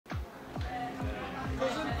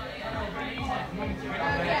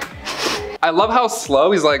I love how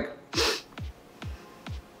slow he's like,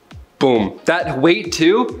 boom. That weight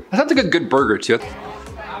too, that sounds like a good burger too.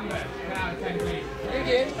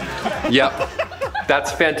 Yep,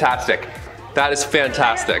 that's fantastic. That is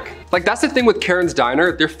fantastic. Like that's the thing with Karen's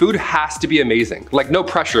Diner, their food has to be amazing. Like no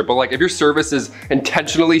pressure, but like if your service is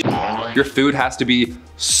intentionally, your food has to be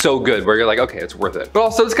so good where you're like, okay, it's worth it. But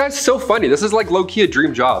also this guy's so funny. This is like low-key a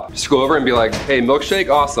dream job. Just go over and be like, hey, milkshake,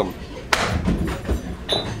 awesome.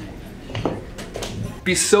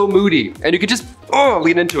 Be so moody and you could just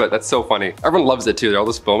lean into it. That's so funny. Everyone loves it too. They're all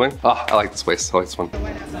just filming. Oh, I like this place. I like this one.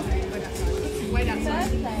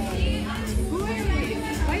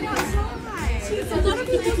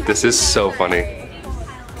 This is so funny.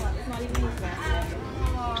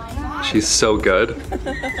 She's so good.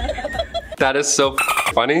 That is so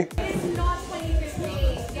funny.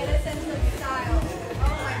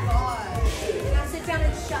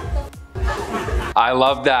 I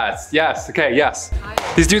love that. Yes, okay, yes.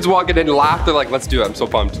 These dudes walk in and laugh, they're like, let's do it, I'm so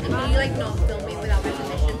pumped. Can you like not film me without my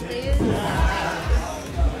permission, please?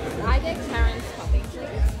 I get Karen's topping, please.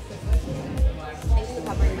 Thank you for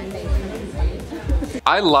covering my face.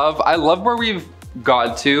 I love where we've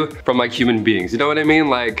got to from like human beings, you know what I mean?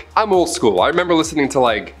 Like, I'm old school. I remember listening to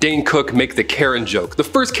like Dane Cook make the Karen joke. The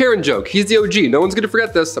first Karen joke, he's the OG. No one's gonna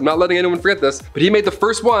forget this. I'm not letting anyone forget this, but he made the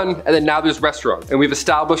first one and then now there's restaurants. And we've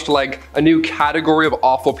established like a new category of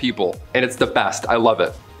awful people and it's the best. I love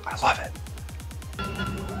it. I love it.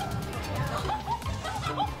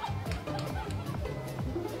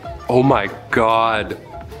 Oh my God.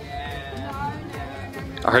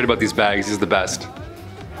 I heard about these bags, he's the best.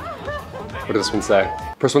 What does this one say?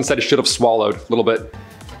 First one said he should have swallowed a little bit.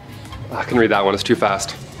 I can read that one, it's too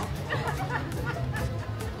fast.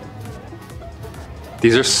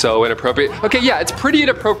 These are so inappropriate. Okay, yeah, it's pretty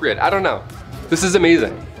inappropriate. I don't know. This is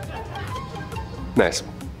amazing. Nice.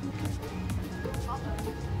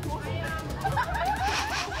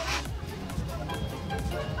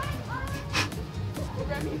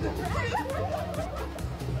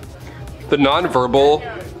 The non-verbal,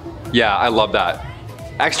 yeah, I love that.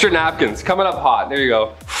 Extra napkins, coming up hot. There you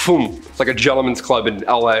go. Boom. It's like a gentleman's club in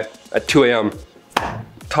LA at 2 a.m.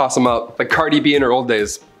 Toss them up. Like Cardi B in her old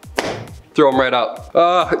days. Throw them right up.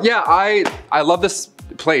 Yeah, I love this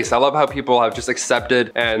place. I love how people have just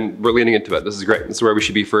accepted and we're leaning into it. This is great. This is where we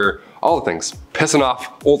should be for all the things. Pissing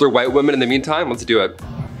off older white women in the meantime, let's do it.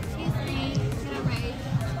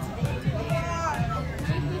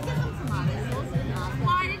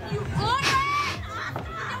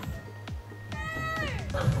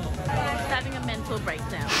 Having a mental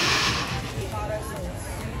breakdown.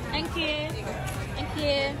 Thank you. Thank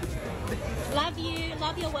you. Love you.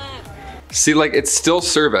 Love your work. See, like, it's still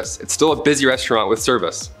service. It's still a busy restaurant with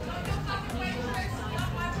service. Why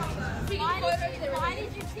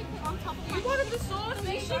did you tip it on top of my chips? You wanted the sauce.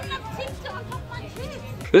 You shouldn't have tipped it on top of my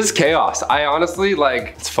chips. This is chaos. I honestly,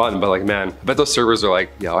 like, it's fun, but like, man, I bet those servers are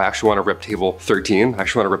like, yo, I actually want to rip table 13. I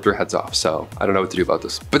actually want to rip their heads off, so I don't know what to do about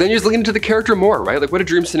this. But then you just lean into the character more, right? Like, what a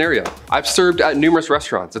dream scenario. I've served at numerous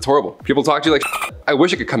restaurants. It's horrible. People talk to you like, I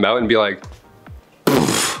wish I could come out and be like,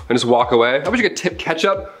 and just walk away. I wish you could tip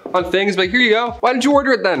ketchup on things, but like, here you go. Why didn't you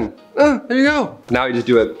order it then? There you go. Now you just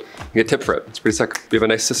do it, you get tipped for it. It's pretty sick. We have a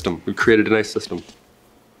nice system. We've created a nice system.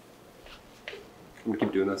 I'm gonna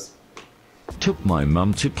keep doing this. Took my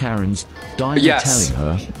mum to Karen's Diner, yes,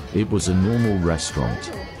 telling her it was a normal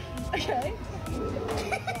restaurant. Okay.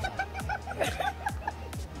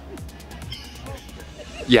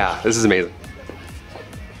 Yeah, this is amazing.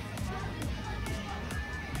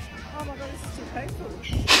 Oh my God, this is too painful.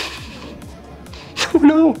 Oh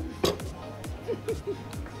no.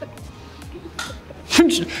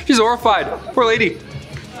 She's horrified. Poor lady.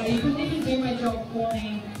 You couldn't even do my job for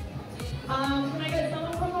me. Can I get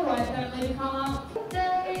someone from the right family to come up?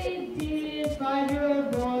 Birthday, dear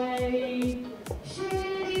 5-year-old boy.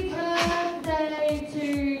 Shitty birthday to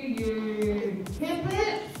you. Hip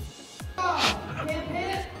hip. Oh, hip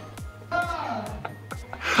hip. Oh.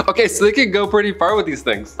 Okay, so they can go pretty far with these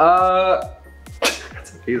things.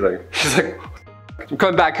 That's amazing. She's like, I'm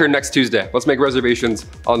coming back here next Tuesday. Let's make reservations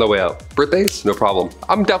on the way out. Birthdays? No problem.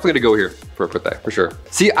 I'm definitely gonna go here for a birthday, for sure.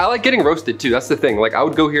 See, I like getting roasted too. That's the thing. Like, I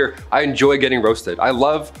would go here. I enjoy getting roasted. I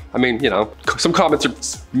love, I mean, you know, some comments are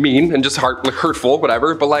mean and just hurtful,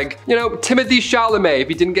 whatever. But like, you know, Timothée Chalamet, if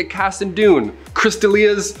he didn't get cast in Dune. Chris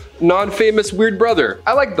D'Elia's non-famous weird brother.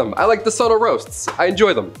 I like them. I like the subtle roasts. I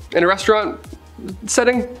enjoy them. In a restaurant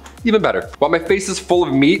setting, even better. While my face is full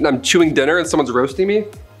of meat and I'm chewing dinner and someone's roasting me,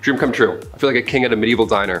 dream come true. I feel like a king at a medieval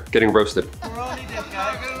diner getting roasted.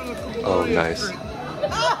 Oh, nice.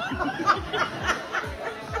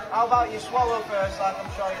 about you swallow first, like I'm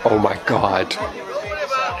sure you Oh my God.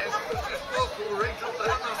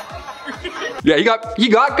 Yeah, he got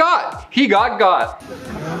got. He got got.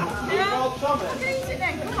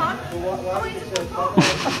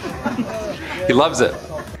 He loves it.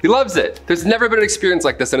 He loves it. There's never been an experience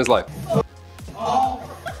like this in his life.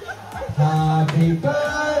 Happy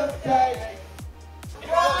birthday.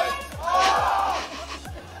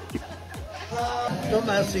 Still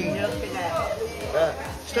messy.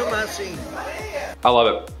 Still messy. I love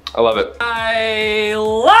it. I love it. I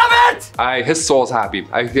love it! His soul's happy.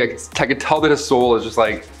 I can tell that his soul is just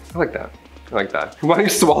like, I like that. I like that. Why don't you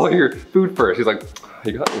swallow your food first? He's like,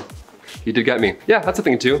 you got me. You did get me. Yeah, that's a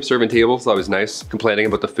thing too. Serving tables is always nice. Complaining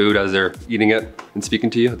about the food as they're eating it and speaking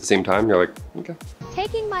to you at the same time. You're like, okay.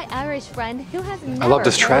 Taking my Irish friend who has never I love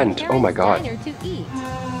this trend. Oh my God. diner to eat.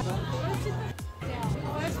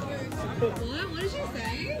 What did you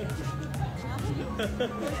say?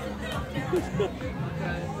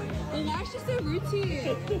 Well, why is she so rude to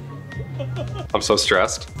you? I'm so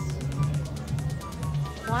stressed.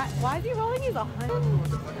 Why is he rolling his eyes?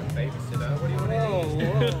 Babysitter, what do you want to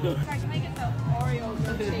eat? Can I get the Oreo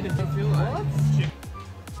milkshake?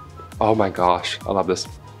 Oh my gosh, I love this.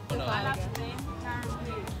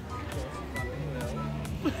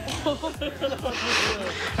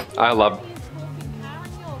 I love.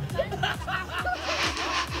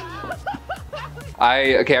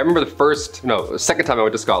 I remember the second time I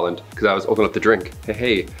went to Scotland because I was old enough to drink.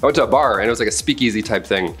 Hey, I went to a bar and it was like a speakeasy type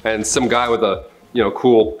thing, and some guy with a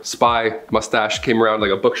cool spy mustache came around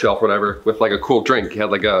like a bookshelf or whatever with like a cool drink. He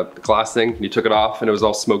had like a glass thing and he took it off and it was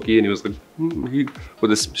all smoky and he was like,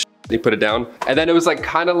 with this he put it down. And then it was like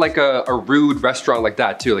kind of like a rude restaurant like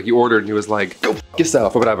that too. Like he ordered and he was like, go f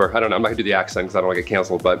yourself or whatever. I don't know, I'm not gonna do the accent because I don't want to get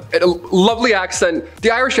canceled, but a lovely accent.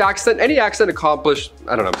 The Irish accent, any accent accomplished,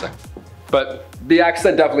 I don't know what I'm saying. But the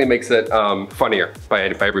accent definitely makes it funnier by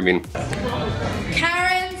every mean.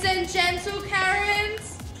 Karens and gentle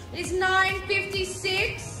Karens, it's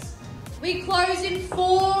 9:56. We close in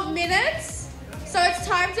 4 minutes. So it's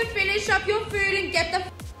time to finish up your food and get the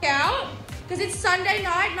f out. Because it's Sunday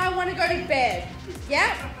night and I want to go to bed.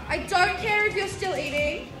 Yeah? I don't care if you're still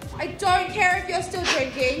eating. I don't care if you're still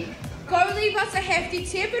drinking. Go leave us a hefty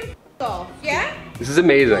tip and f off, yeah? This is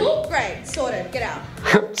amazing. Cool? Great, sorted, get out.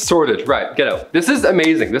 Sorted, right, get out. This is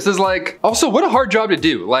amazing. This is like, also what a hard job to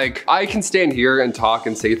do. Like I can stand here and talk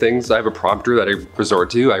and say things. I have a prompter that I resort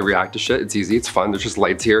to. I react to shit. It's easy, it's fun. There's just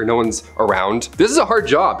lights here. No one's around. This is a hard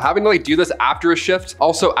job. Having to like do this after a shift.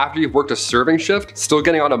 Also after you've worked a serving shift, still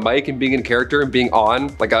getting on a mic and being in character and being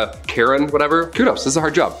on like a Karen, whatever. Kudos, this is a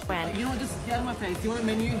hard job. You know, just get on my face. You want a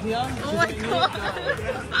menu here? Oh my God.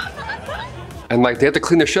 And like they have to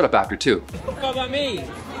clean their shit up after too. What about me?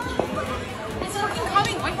 It's fucking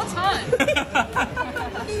coming, wait, what's on?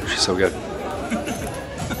 She's so good.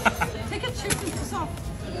 Take a chip and piss off.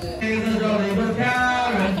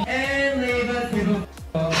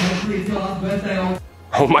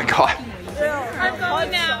 Oh my God. I'm going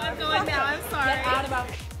now, I'm sorry. Get out of our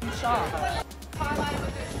shop.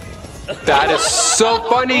 That is so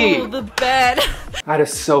funny. Oh, the bed. That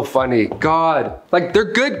is so funny. God. Like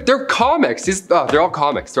they're good. They're comics. They're all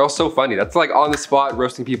comics. They're all so funny. That's like on the spot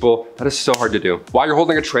roasting people. That is so hard to do. While you're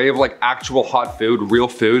holding a tray of like actual hot food, real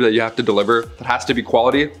food that you have to deliver, that has to be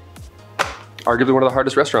quality. Arguably one of the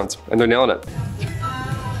hardest restaurants and they're nailing it.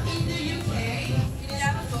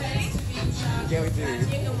 Yeah, we do.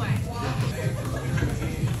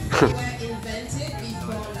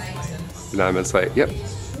 9 minutes late. Yep.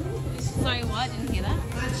 Sorry, what? Didn't hear that.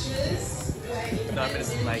 9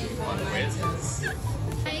 minutes late on the quiz.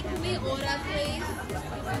 Hey, can we order, please?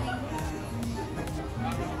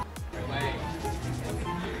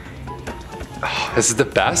 Oh, this is the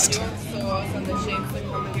best. Sauce on the chips that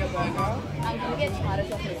come with your burger. I'm gonna get tomato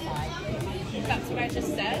sauce on the side. That's what I just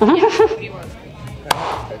said. Yeah, what do you want?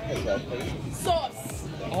 Sauce.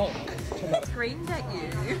 Oh. Screamed at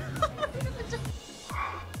you.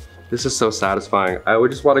 This is so satisfying. I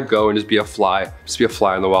would just want to go and just be a fly. Just be a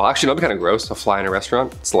fly on the wall. Actually, that'd be kind of gross, a fly in a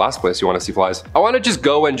restaurant. It's the last place you want to see flies. I want to just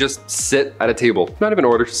go and just sit at a table. Not even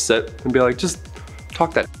order, just sit and be like, just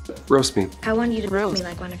talk that, roast me. I want you to roast me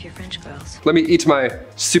like one of your French girls. Let me eat my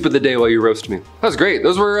soup of the day while you roast me. That was great.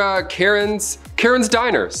 Those were Karen's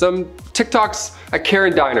Diner. Some TikToks at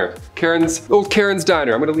Karen Diner. Old Karen's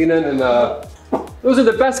Diner. I'm gonna lean in and those are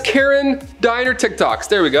the best Karen Diner TikToks.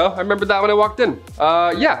 There we go. I remember that when I walked in.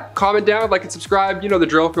 Yeah, comment down, like and subscribe. You know the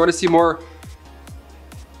drill. If you want to see more,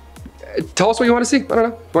 tell us what you want to see. I don't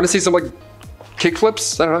know. Want to see some like kick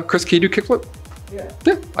flips? I don't know. Chris, can you do kickflip? Yeah,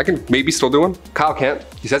 I can maybe still do one. Kyle can't.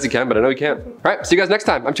 He says he can, but I know he can't. All right, see you guys next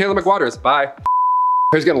time. I'm Taylor McWaters. Bye.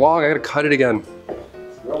 Hair's getting long, I gotta cut it again.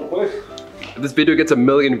 If this video gets 1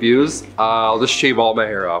 million views, I'll just shave all my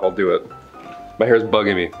hair off, I'll do it. My hair's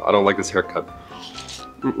bugging me. I don't like this haircut.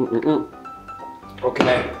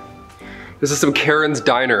 Okay. This is some Karen's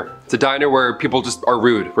Diner. It's a diner where people just are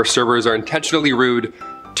rude, where servers are intentionally rude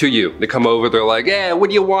to you. They come over, they're like, yeah, what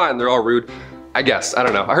do you want? And they're all rude. I guess, I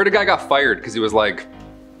don't know. I heard a guy got fired because he was like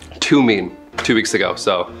too mean 2 weeks ago,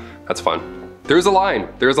 so that's fun. There's a line,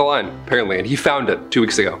 apparently, and he found it 2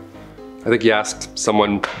 weeks ago. I think he asked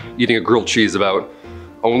someone eating a grilled cheese about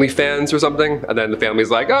OnlyFans or something, and then the family's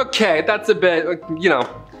like, okay, that's a bit, you know,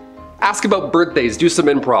 ask about birthdays, do some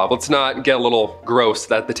improv. Let's not get a little gross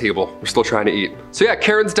at the table. We're still trying to eat. So yeah,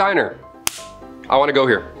 Karen's Diner. I wanna go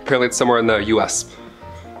here. Apparently it's somewhere in the US.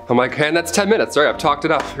 I'm like, hey, and that's 10 minutes. All right, I've talked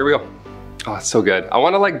enough. Here we go. Oh, it's so good. I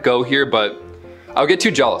wanna like go here, but I would get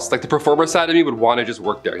too jealous. Like the performer side of me would wanna just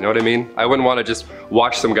work there, you know what I mean? I wouldn't wanna just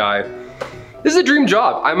watch some guy. This is a dream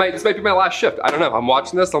job. This might be my last shift. I don't know, I'm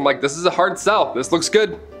watching this, I'm like, this is a hard sell. This looks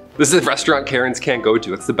good. This is a restaurant Karens can't go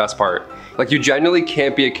to, it's the best part. Like you genuinely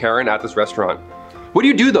can't be a Karen at this restaurant. What do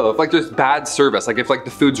you do though if like there's bad service? Like if like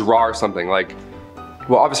the food's raw or something, like,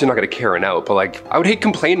 well obviously you're not gonna Karen out, but like, I would hate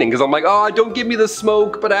complaining because I'm like, oh, don't give me the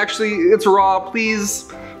smoke, but actually it's raw,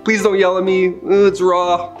 please. Please don't yell at me, it's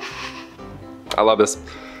raw. I love this.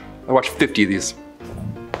 I watched 50 of these.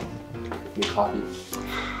 Any coffee?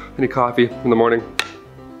 Any coffee in the morning?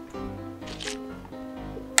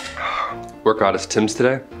 Workout is Tim's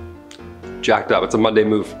today. Jacked up, it's a Monday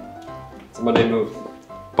move. It's a Monday move.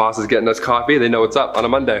 Boss is getting us coffee, they know what's up on a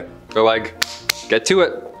Monday. They're like, get to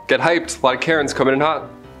it, get hyped. A lot of Karens coming in hot.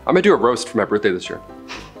 I might do a roast for my birthday this year.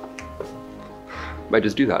 Might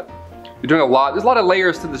just do that. You're doing a lot, there's a lot of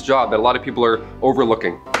layers to this job that a lot of people are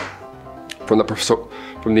overlooking. From the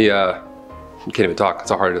you can't even talk, that's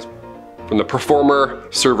how hard it is. From the performer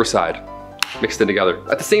server side, mixed in together.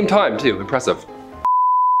 At the same time too, impressive.